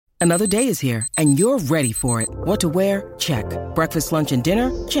Another day is here, and you're ready for it. What to wear? Check. Breakfast, lunch, and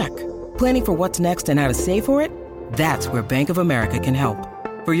dinner? Check. Planning for what's next and how to save for it? That's where Bank of America can help.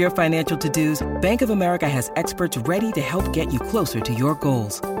 For your financial to-dos, Bank of America has experts ready to help get you closer to your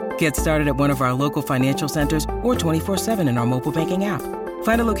goals. Get started at one of our local financial centers or 24/7 in our mobile banking app.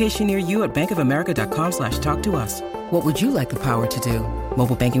 Find a location near you at bankofamerica.com/talktous. What would you like the power to do?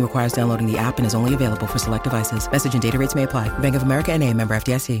 Mobile banking requires downloading the app and is only available for select devices. Message and data rates may apply. Bank of America N.A., member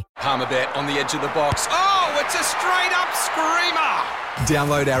FDIC. Palmerbet on the edge of the box. Oh, it's a straight-up screamer!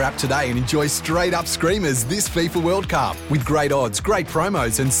 Download our app today and enjoy straight-up screamers this FIFA World Cup with great odds, great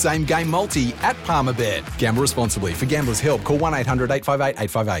promos and same-game multi at Palmerbet. Gamble responsibly. For Gamblers' Help, call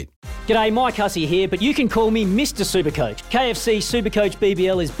 1-800-858-858. G'day, Mike Hussey here, but you can call me Mr. Supercoach. KFC Supercoach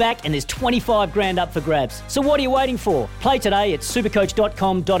BBL is back and there's 25 grand up for grabs. So what are you waiting for? Play today at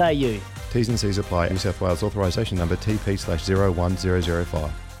supercoach.com.au. T's and C's apply. New South Wales authorisation number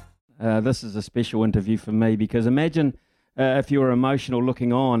TP/01005. This is a special interview for me because imagine if you were emotional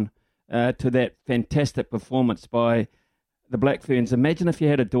looking on to that fantastic performance by the Black Ferns. Imagine if you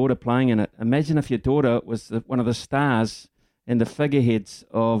had a daughter playing in it. Imagine if your daughter was one of the stars and the figureheads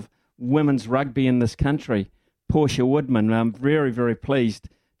of women's rugby in this country, Portia Woodman. I'm very, very pleased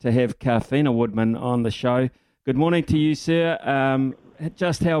to have Kawhina Woodman on the show. Good morning to you, sir.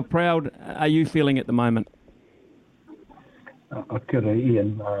 Just how proud are you feeling at the moment? Kia ora,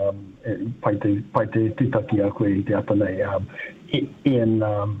 Ian. Pai te tūtaki a koe I te apa nei. Ian,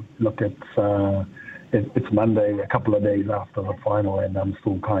 look, it's Monday, a couple of days after the final, and I'm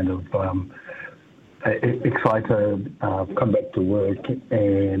still kind of excited. I've come back to work,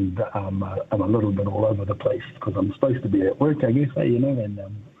 and I'm a little bit all over the place because I'm supposed to be at work, I guess, and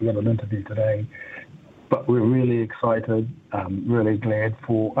we got an interview today. But we're really excited, really glad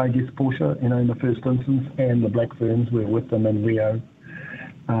for, I guess, Portia, in the first instance, and the Black Ferns. We're with them in Rio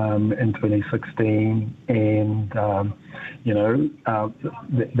in 2016, and,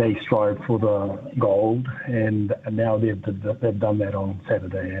 they strive for the gold, and now they've done that on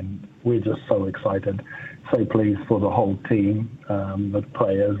Saturday, and we're just so excited, so pleased for the whole team, the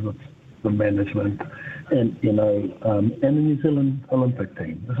players, the management, and, and the New Zealand Olympic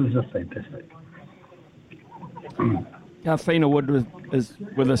team. This is just fantastic. Kawhina Wood is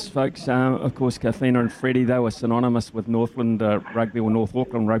with us, folks. Of course, Kawhina and Freddie, they were synonymous with Northland Rugby, or North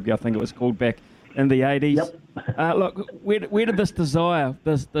Auckland Rugby, I think it was called back in the 80s. Yep. Look, where did this desire,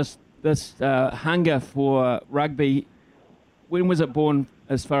 this hunger for rugby, when was it born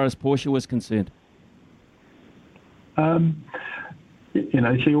as far as Portia was concerned?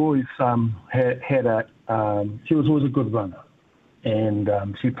 She always she was always a good runner. And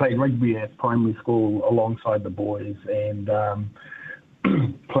she played rugby at primary school alongside the boys, and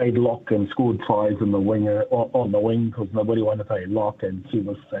played lock and scored tries on the wing because nobody wanted to play lock. And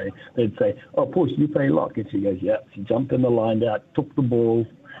they'd say, "Oh, Portia, you play lock?" And she goes, "Yeah." She jumped in the line out, took the ball,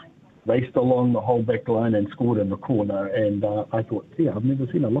 raced along the whole back line, and scored in the corner. And I thought, I've never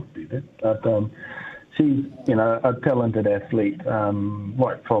seen a lock do that. But she's, a talented athlete,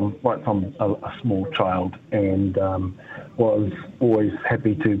 right from a small child, and was always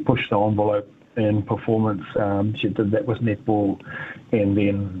happy to push the envelope in performance. She did that with netball, and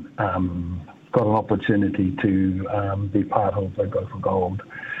then got an opportunity to be part of the Go for Gold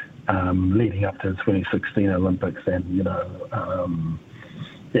leading up to the 2016 Olympics, and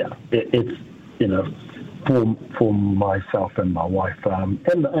it's for myself and my wife,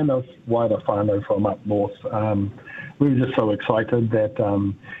 and a wider whānau from up north. We were just so excited that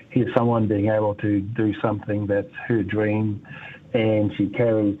here's someone being able to do something that's her dream, and she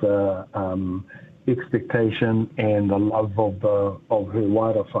carries the expectation and the love of her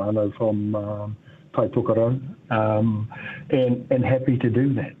wider whānau from Taitokoro, and happy to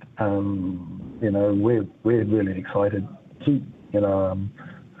do that. We're really excited. She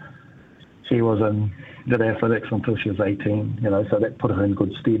did athletics until she was 18, so that put her in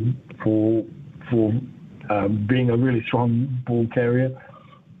good stead for being a really strong ball carrier.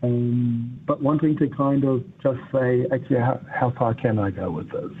 But wanting to kind of just say, actually, how far can I go with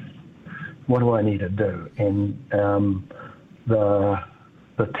this? What do I need to do? And the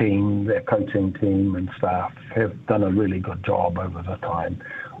team, their coaching team and staff have done a really good job over the time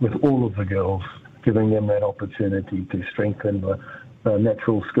with all of the girls, giving them that opportunity to strengthen the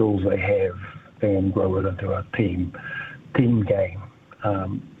natural skills they have and grow it into a team game.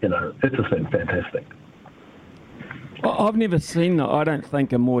 It's just been fantastic. I've never seen, I don't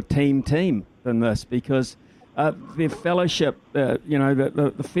think, a more team than this, because their fellowship,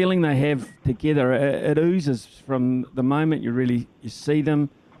 the feeling they have together, it oozes from the moment you see them.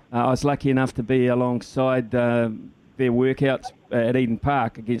 I was lucky enough to be alongside their workouts at Eden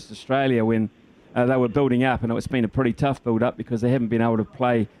Park against Australia when they were building up, and it's been a pretty tough build-up because they haven't been able to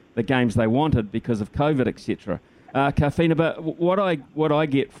play the games they wanted because of COVID, etc. Kawhina, but what I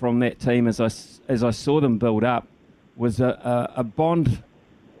get from that team as I saw them build up was a bond.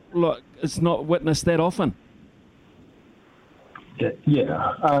 Look, it's not witnessed that often.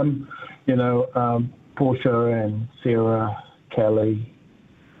 Yeah. Portia and Sarah, Kelly,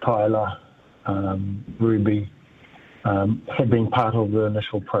 Tyler, Ruby have been part of the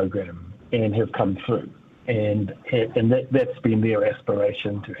initial program and have come through. And that's been their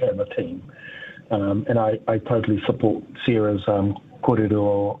aspiration to have a team. And I totally support Sarah's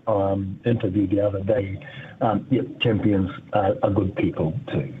Kōrero interview the other day. Champions are good people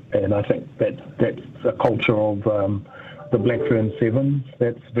too. And I think that's a culture of the Blackfern Sevens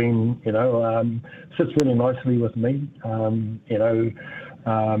that's been, sits really nicely with me.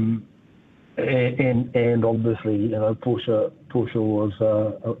 And obviously, Portia was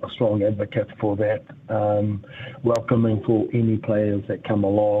a strong advocate for that, welcoming for any players that come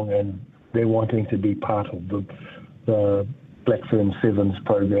along, and they're wanting to be part of the Blackfern Sevens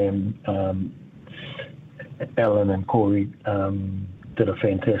program. Alan and Corey did a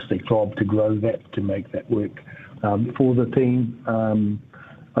fantastic job to grow that, to make that work for the team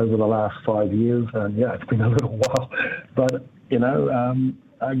over the last 5 years. And it's been a little while, but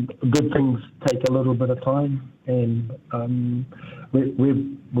good things take a little bit of time, and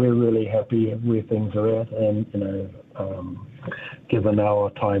we're really happy where things are at, and given our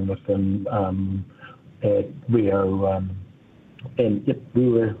time with them at Rio, and we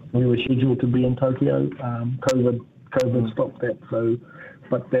were scheduled to be in Tokyo. COVID stopped that,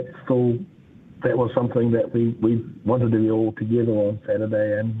 but that was something that we wanted to be all together on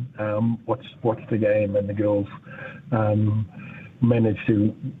Saturday and watch the game, and the girls managed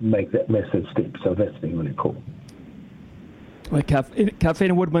to make that massive step, so that's been really cool. Well,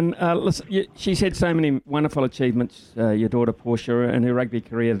 Kawhina Woodman, listen, she's had so many wonderful achievements, your daughter Portia, in her rugby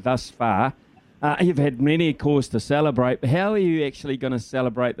career thus far. You've had many cause to celebrate, but how are you actually going to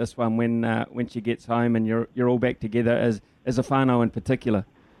celebrate this one when she gets home and you're all back together as a whānau in particular?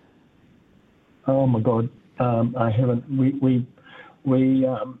 Oh my God, I haven't.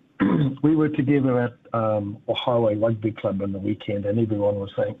 We were together at Ohio Rugby Club on the weekend, and everyone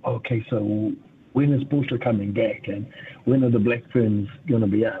was saying, "Okay, so when is Portia coming back, and when are the Blackferns going to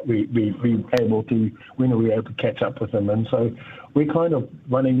be out? When are we able to catch up with them?" And so we're kind of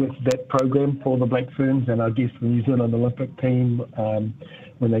running with that program for the Blackferns, and I guess the New Zealand Olympic team,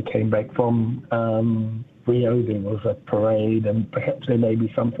 when they came back from Rio, there was a parade, and perhaps there may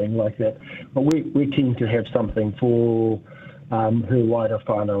be something like that. But we're keen to have something for her wider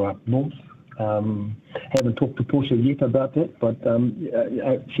whānau up north. Haven't talked to Portia yet about that, but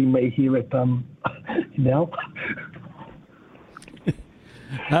she may hear it now.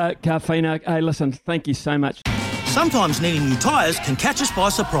 Kawhina, hey, listen, thank you so much. Sometimes needing new tyres can catch us by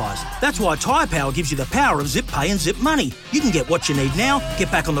surprise. That's why Tyre Power gives you the power of Zip Pay and Zip Money. You can get what you need now, get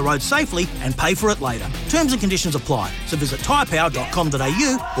back on the road safely, and pay for it later. Terms and conditions apply. So visit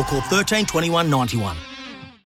tyrepower.com.au or call 13 21 91.